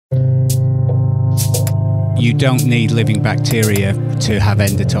You don't need living bacteria to have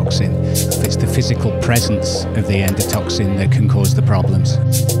endotoxin. It's the physical presence of the endotoxin that can cause the problems.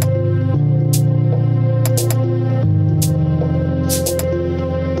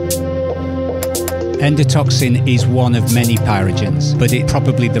 Endotoxin is one of many pyrogens, but it's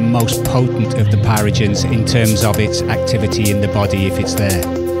probably the most potent of the pyrogens in terms of its activity in the body if it's there.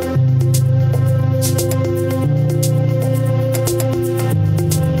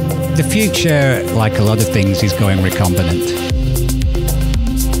 The future, like a lot of things, is going recombinant.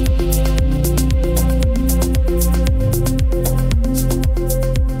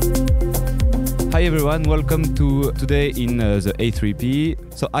 Hi everyone, welcome to today in the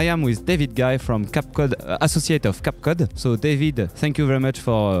A3P. So I am with David Guy from Capcode, associate of Capcode. So David, thank you very much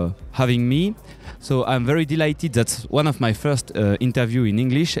for having me. So I'm very delighted. That's one of my first interview in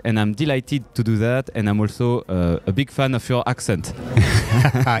English, and I'm delighted to do that. And I'm also a big fan of your accent.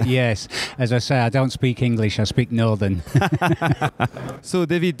 Yes, as I say, I don't speak English, I speak Northern. So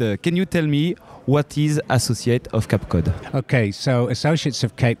David, can you tell me what is Associate of Capcode? Okay, so Associates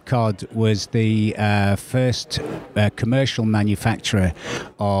of Cape Cod was the first commercial manufacturer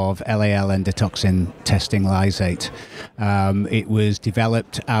of LAL endotoxin testing lysate. It was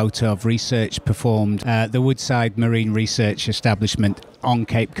developed out of research performed at the Woodside Marine Research Establishment on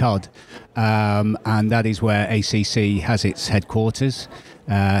Cape Cod, and that is where ACC has its headquarters,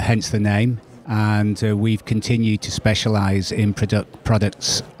 hence the name. And we've continued to specialize in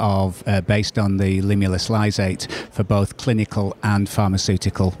products of based on the Limulus lysate for both clinical and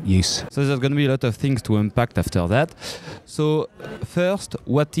pharmaceutical use. So there's going to be a lot of things to unpack after that. So first,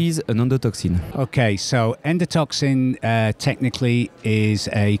 what is an endotoxin? Okay, so endotoxin technically is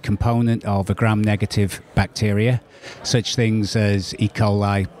a component of a gram-negative bacteria, such things as E.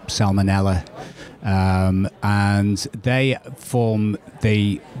 coli, salmonella, and they form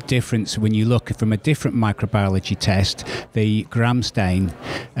the difference when you look from a different microbiology test. The gram stain,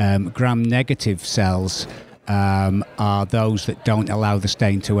 gram-negative cells are those that don't allow the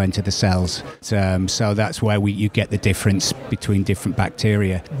stain to enter the cells. So that's where you get the difference between different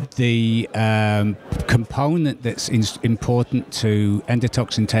bacteria. The component that's important to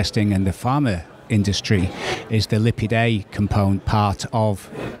endotoxin testing and the pharma industry is the lipid A component part of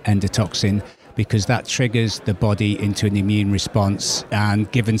endotoxin, because that triggers the body into an immune response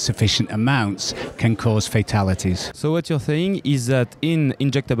and, given sufficient amounts, can cause fatalities. So what you're saying is that in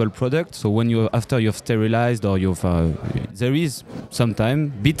injectable products, so when after you've sterilized or there is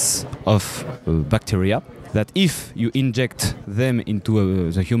sometimes bits of bacteria that if you inject them into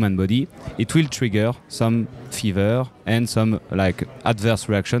the human body, it will trigger some fever and some adverse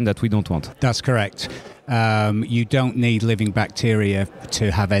reaction that we don't want. That's correct. You don't need living bacteria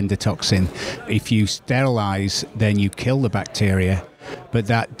to have endotoxin. If you sterilize, then you kill the bacteria, but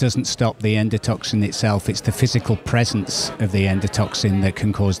that doesn't stop the endotoxin itself. It's the physical presence of the endotoxin that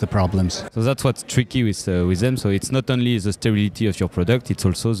can cause the problems. So that's what's tricky with them. So it's not only the sterility of your product, it's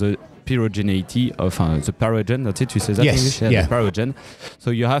also the pyrogeneity of the pyrogen. That's it, you say that yes, in English? Yeah. The pyrogen.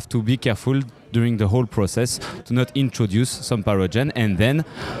 So you have to be careful during the whole process to not introduce some pyrogen, and then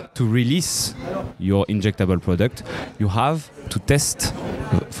to release your injectable product, you have to test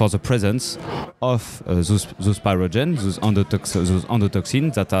for the presence of those pyrogen, those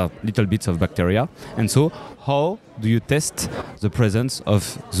endotoxins that are little bits of bacteria. And so how do you test the presence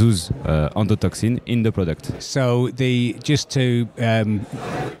of those endotoxin in the product? So just to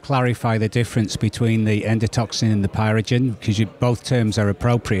clarify the difference between the endotoxin and the pyrogen, because both terms are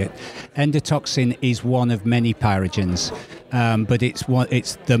appropriate. Endotoxin is one of many pyrogens, but it's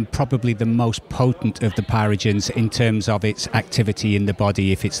probably the most potent of the pyrogens in terms of its activity in the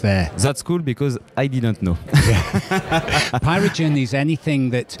body if it's there. That's cool, because I didn't know. Pyrogen is anything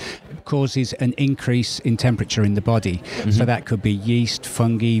that causes an increase in temperature in the body. Mm-hmm. So that could be yeast,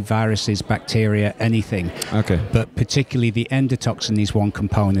 fungi, viruses, bacteria, anything. Okay. But particularly the endotoxin is one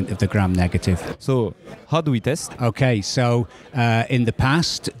component of the gram-negative. So how do we test? Okay, so in the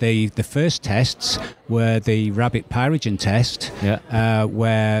past, the first tests were the rabbit pyrogen test,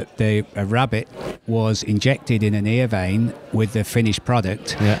 where a rabbit was injected in an ear vein with the finished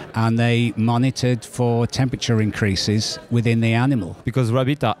product, and they monitored for temperature increases within the animal. Because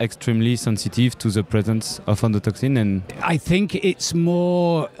rabbits are extremely sensitive to the presence of endotoxin, and I think it's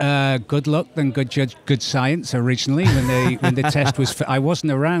more good luck than good science originally when the test was. I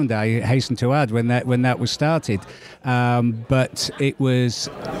wasn't around, I hasten to add, when that was started, but it was.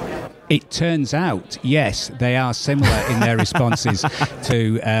 It turns out, yes, they are similar in their responses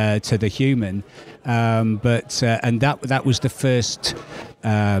to the human, and that was the first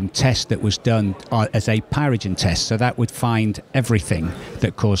test that was done as a pyrogen test. So that would find everything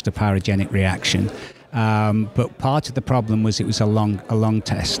that caused a pyrogenic reaction. But part of the problem was it was a long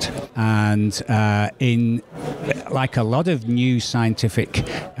test. And in like a lot of new scientific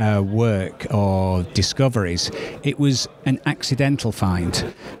work or discoveries, it was an accidental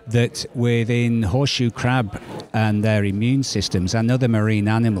find that within horseshoe crab and their immune systems and other marine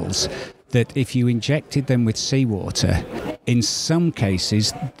animals, that if you injected them with seawater, in some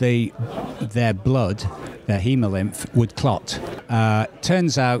cases their blood, their hemolymph, would clot.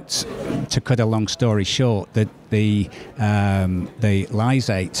 Turns out, to cut a long story short, that the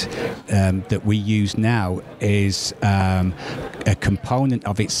lysate that we use now is a component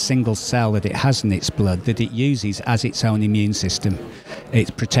of its single cell that it has in its blood that it uses as its own immune system.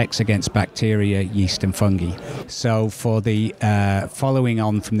 It protects against bacteria, yeast and fungi. So for the following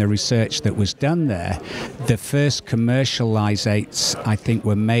on from the research that was done there, the first commercial lysates, I think,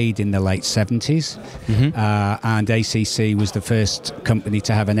 were made in the late 70s. And ACC was the first company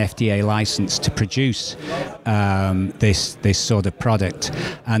to have an FDA license to produce this sort of product.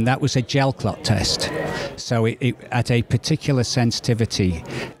 And that was a gel clot test. So it at a particular sensitivity,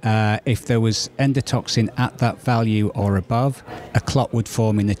 if there was endotoxin at that value or above, a clot would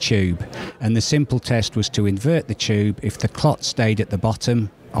form in a tube. And the simple test was to invert the tube. If the clot stayed at the bottom,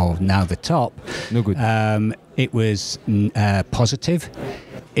 or now the top, no good. It was positive.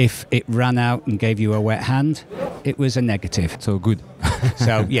 If it ran out and gave you a wet hand, it was a negative. So good.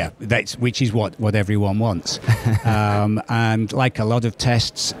 So yeah, which is what everyone wants. And like a lot of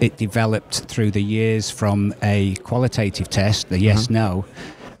tests, it developed through the years from a qualitative test, the yes/no,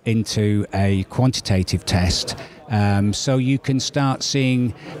 into a quantitative test. So you can start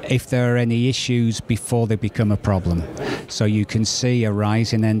seeing if there are any issues before they become a problem. So you can see a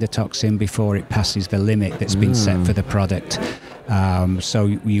rise in endotoxin before it passes the limit that's been set for the product. So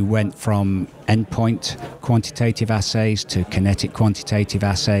you went from endpoint quantitative assays to kinetic quantitative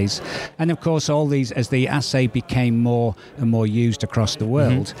assays. And of course, all these, as the assay became more and more used across the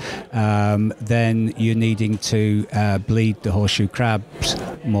world, then you're needing to bleed the horseshoe crabs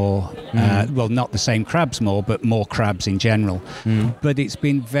more. Well, not the same crabs more, but more crabs in general. But it's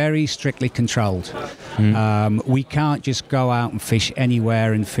been very strictly controlled. We can't just go out and fish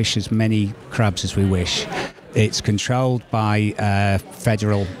anywhere and fish as many crabs as we wish. It's controlled by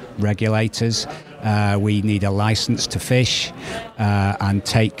federal regulators. We need a license to fish and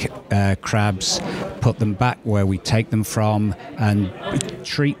take crabs, put them back where we take them from, and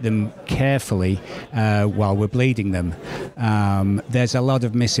treat them carefully while we're bleeding them. There's a lot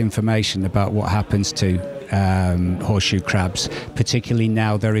of misinformation about what happens to horseshoe crabs, particularly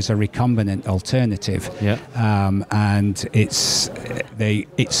now there is a recombinant alternative. And it's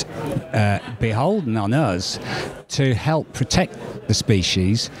beholden on us to help protect the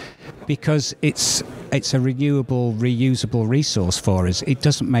species, because it's a renewable, reusable resource for us. It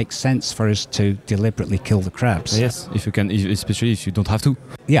doesn't make sense for us to deliberately kill the crabs. Yes, if you can, especially if you don't have to.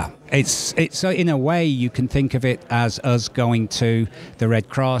 Yeah, it's so in a way you can think of it as us going to the Red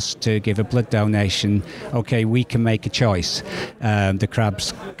Cross to give a blood donation. Okay, we can make a choice. The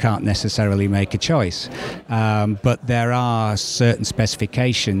crabs can't necessarily make a choice, but there are certain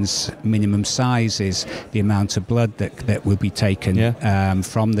specifications, minimum sizes, the amount of blood that will be taken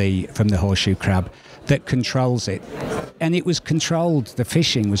from the horseshoe crab, that controls it. And it was controlled, the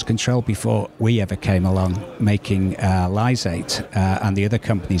fishing was controlled before we ever came along making lysate and the other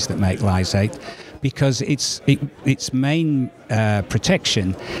companies that make lysate, because its main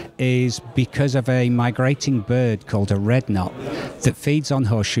protection is because of a migrating bird called a red knot that feeds on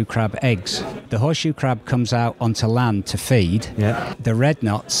horseshoe crab eggs. The horseshoe crab comes out onto land to feed. The red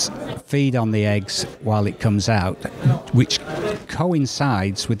knots feed on the eggs while it comes out, which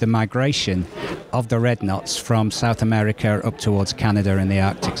coincides with the migration of the red knots from South America up towards Canada and the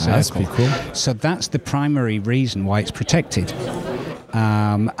Arctic Circle. That's pretty cool. So that's the primary reason why it's protected.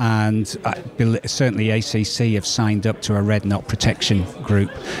 And certainly ACC have signed up to a red knot protection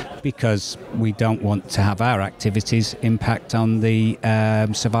group, because we don't want to have our activities impact on the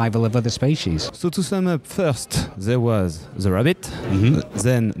survival of other species. So to sum up, first there was the rabbit,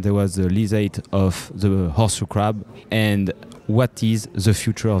 then there was the lysate of the horseshoe crab, and what is the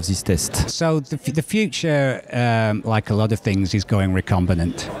future of this test? So the future, like a lot of things, is going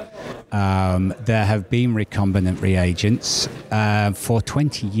recombinant. There have been recombinant reagents for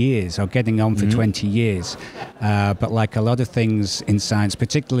 20 years, or getting on for 20 years. But like a lot of things in science,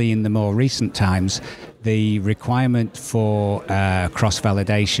 particularly in the more recent times, the requirement for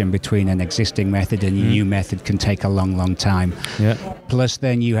cross-validation between an existing method and a new method can take a long, long time. Plus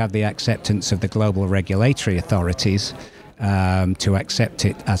then you have the acceptance of the global regulatory authorities, to accept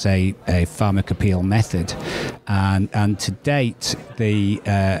it as a pharmacopoeial method. And to date,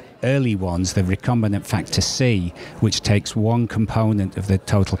 the early ones, the recombinant factor C, which takes one component of the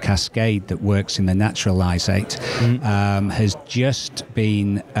total cascade that works in the natural lysate, has just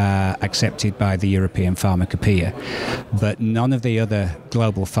been accepted by the European Pharmacopoeia. But none of the other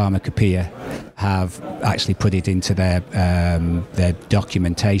global pharmacopoeia have actually put it into their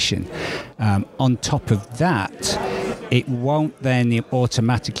documentation. On top of that, it won't then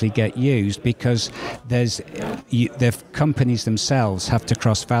automatically get used because the companies themselves have to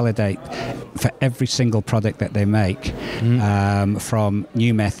cross-validate for every single product that they make, from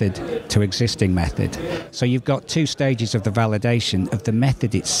new method to existing method. So you've got two stages of the validation of the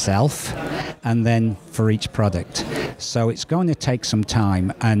method itself and then for each product. So it's going to take some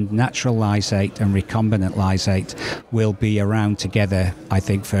time, and natural lysate and recombinant lysate will be around together, I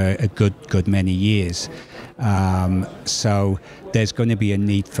think, for a good many years. So there's going to be a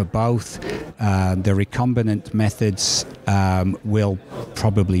need for both. The recombinant methods will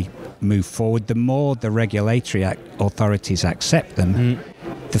probably move forward. The more the regulatory authorities accept them,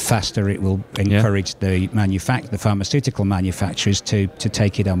 the faster it will encourage the pharmaceutical manufacturers to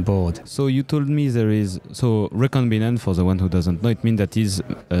take it on board. So you told me there is recombinant, for the one who doesn't know, it means that is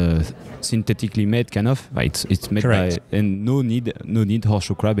synthetically made, kind of. It's made Correct. And no need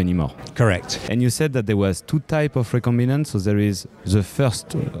horseshoe crab anymore. Correct. And you said that there was two types of recombinant. So there is the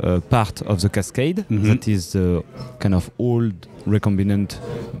first part of the cascade, that is the kind of old recombinant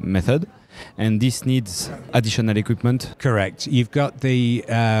method. And this needs additional equipment. Correct. You've got the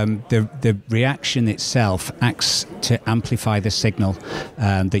reaction itself acts to amplify the signal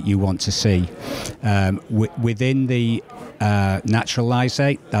that you want to see. Within the natural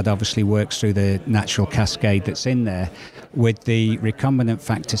lysate, that obviously works through the natural cascade that's in there. With the recombinant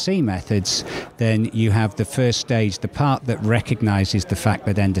factor C methods, then you have the first stage, the part that recognizes the fact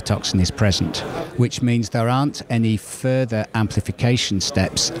that endotoxin is present, which means there aren't any further amplification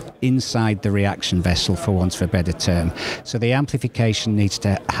steps inside the reaction vessel, for want of a better term. So the amplification needs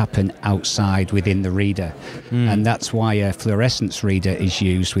to happen outside within the reader. And that's why a fluorescence reader is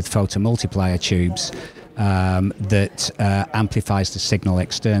used with photomultiplier tubes that amplifies the signal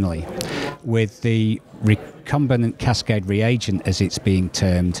externally. With the recombinant cascade reagent, as it's being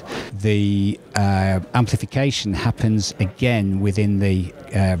termed, the amplification happens again within the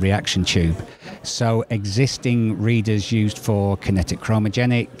reaction tube. So existing readers used for kinetic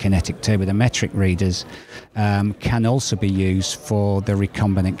chromogenic, kinetic turbidimetric readers can also be used for the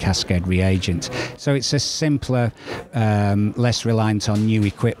recombinant cascade reagent. So it's a simpler, less reliant on new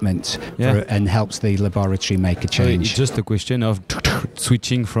equipment and helps the laboratory make a change. So it's just a question of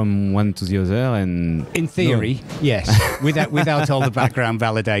switching from one to the other, and in theory, yes, without all the background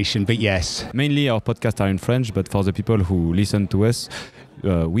validation, but yes. Mainly our podcasts are in French, but for the people who listen to us,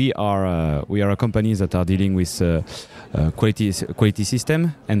 we are a company that are dealing with quality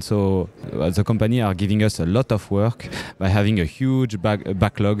system, and so the company are giving us a lot of work by having a huge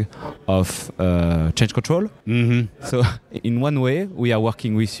backlog of change control. So in one way, we are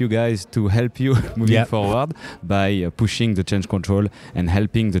working with you guys to help you moving forward by pushing the change control and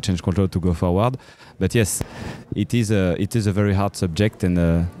helping the change control to go forward. But yes, it is a very hard subject,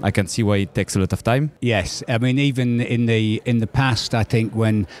 and I can see why it takes a lot of time. Yes, I mean, even in the past, I think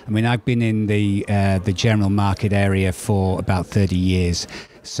I've been in the general market area for about 30 years.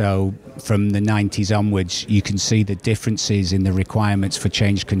 So from the 90s onwards, you can see the differences in the requirements for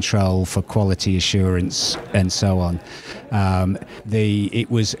change control, for quality assurance, and so on.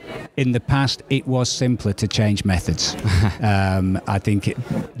 It was in the past, it was simpler to change methods. I think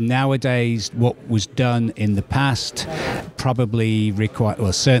nowadays, what was done in the past probably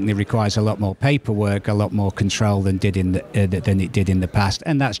certainly requires a lot more paperwork, a lot more control than it did in the past,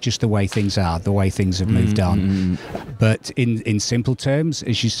 and that's just the way things are, the way things have moved on. But in simple terms,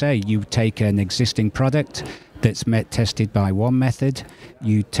 as you say, you take an existing product that's tested by one method,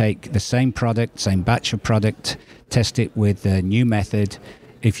 you take the same product, same batch of product, test it with a new method.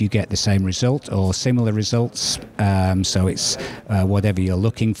 If you get the same result or similar results, so it's whatever you're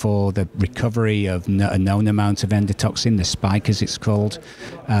looking for, the recovery of a known amount of endotoxin, the spike as it's called,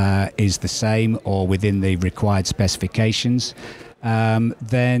 is the same or within the required specifications,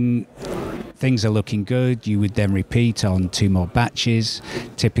 then things are looking good. You would then repeat on 2 more batches.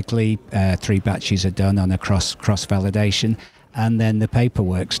 Typically, 3 batches are done on a cross-validation, and then the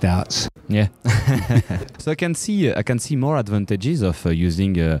paperwork starts. Yeah. So I can see more advantages of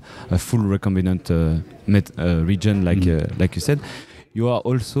using a full recombinant region, like you said. you are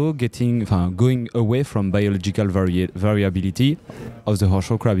also going away from biological variability of the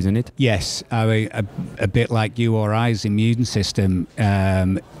horseshoe crab, isn't it? Yes, I mean, a bit like you or I's immune system.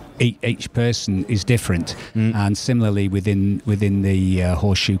 Each person is different, and similarly within the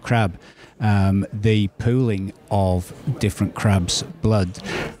horseshoe crab, the pooling of different crabs' blood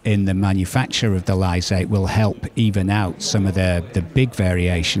in the manufacture of the lysate will help even out some of the big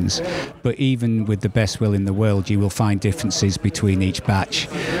variations. But even with the best will in the world, you will find differences between each batch.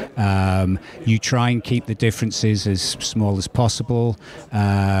 You try and keep the differences as small as possible.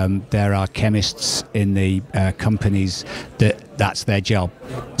 There are chemists in the companies that's their job,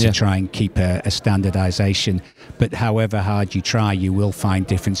 to try and keep a standardization. But however hard you try, you will find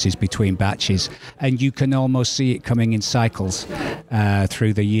differences between batches, and you can almost see it coming in cycles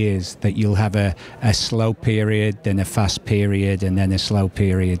through the years, that you'll have a slow period, then a fast period, and then a slow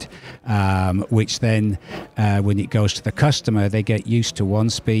period, which then when it goes to the customer, they get used to one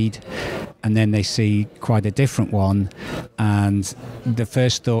speed, and then they see quite a different one, and the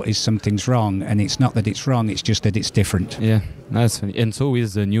first thought is something's wrong, and it's not that it's wrong, it's just that it's different. Yeah, that's funny. And so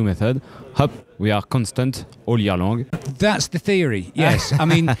with the new method, we are constant all year long. That's the theory, yes. I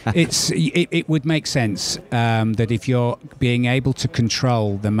mean, it would make sense that if you're being able to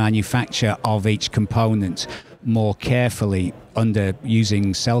control the manufacture of each component more carefully under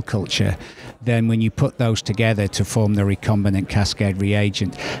using cell culture, then when you put those together to form the recombinant cascade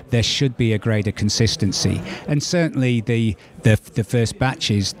reagent, there should be a greater consistency. And certainly the first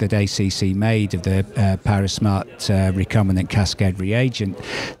batches that ACC made of the Parasmart recombinant cascade reagent,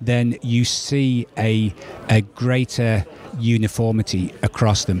 then you see a greater uniformity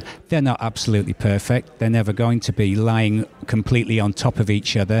across them. They're not absolutely perfect. They're never going to be lying completely on top of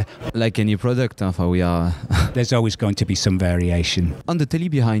each other. Like any product, we are... There's always going to be some variation. On the telly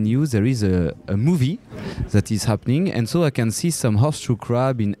behind you, there is a movie that is happening, and so I can see some horseshoe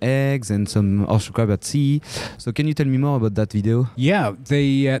crab in eggs and some horseshoe crab at sea. So can you tell me more about that video? Yeah,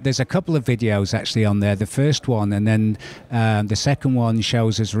 there's a couple of videos actually on there. The first one, and then the second one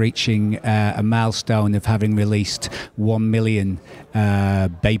shows us reaching a milestone of having released 1 million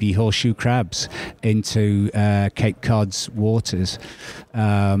baby horseshoe crabs into Cape Cod's waters.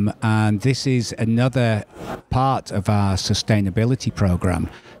 And this is another part of our sustainability program.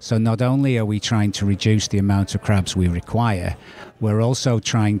 So not only are we trying to reduce the amount of crabs we require, we're also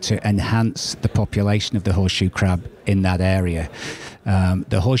trying to enhance the population of the horseshoe crab in that area.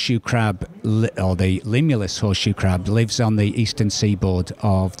 The horseshoe crab, or the Limulus horseshoe crab, lives on the eastern seaboard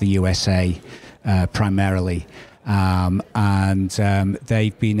of the USA primarily. And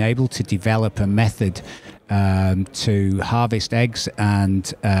they've been able to develop a method to harvest eggs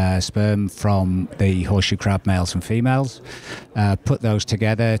and sperm from the horseshoe crab males and females, put those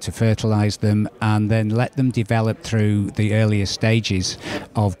together to fertilize them, and then let them develop through the earlier stages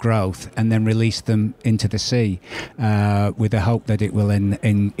of growth, and then release them into the sea with the hope that it will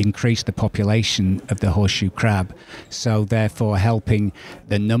increase the population of the horseshoe crab, so therefore helping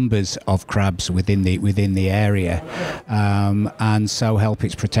the numbers of crabs within the area, and so help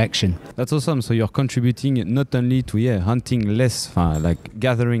its protection. That's awesome. So you're contributing not only to hunting less, like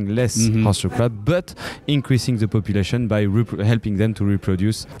gathering less horseshoe crab, but increasing the population by helping them to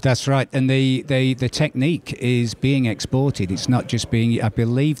reproduce. That's right, and the technique is being exported. It's not just being. I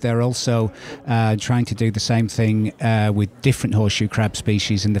believe they're also trying to do the same thing with different horseshoe crab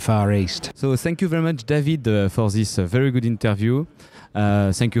species in the Far East. So thank you very much, David, for this very good interview.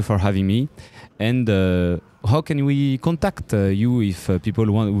 Thank you for having me. And how can we contact you if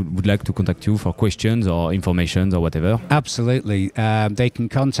people would like to contact you for questions or information or whatever? Absolutely. They can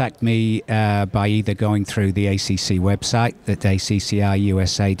contact me by either going through the ACC website at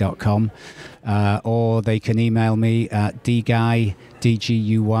acciusa.com, or they can email me at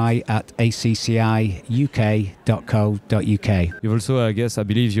dguy@acciuk.co.uk. You've also, I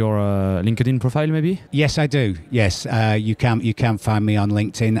believe, your LinkedIn profile, maybe? Yes, I do. Yes, you can find me on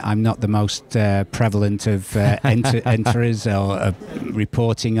LinkedIn. I'm not the most prevalent of enterers or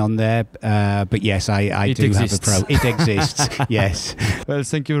reporting on there, but yes, I do exists. have a pro. It exists. Yes. Well,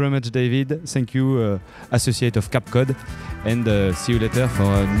 thank you very much, David. Thank you, Associate of Capcode, and see you later for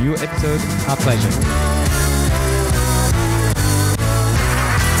a new episode. Our pleasure.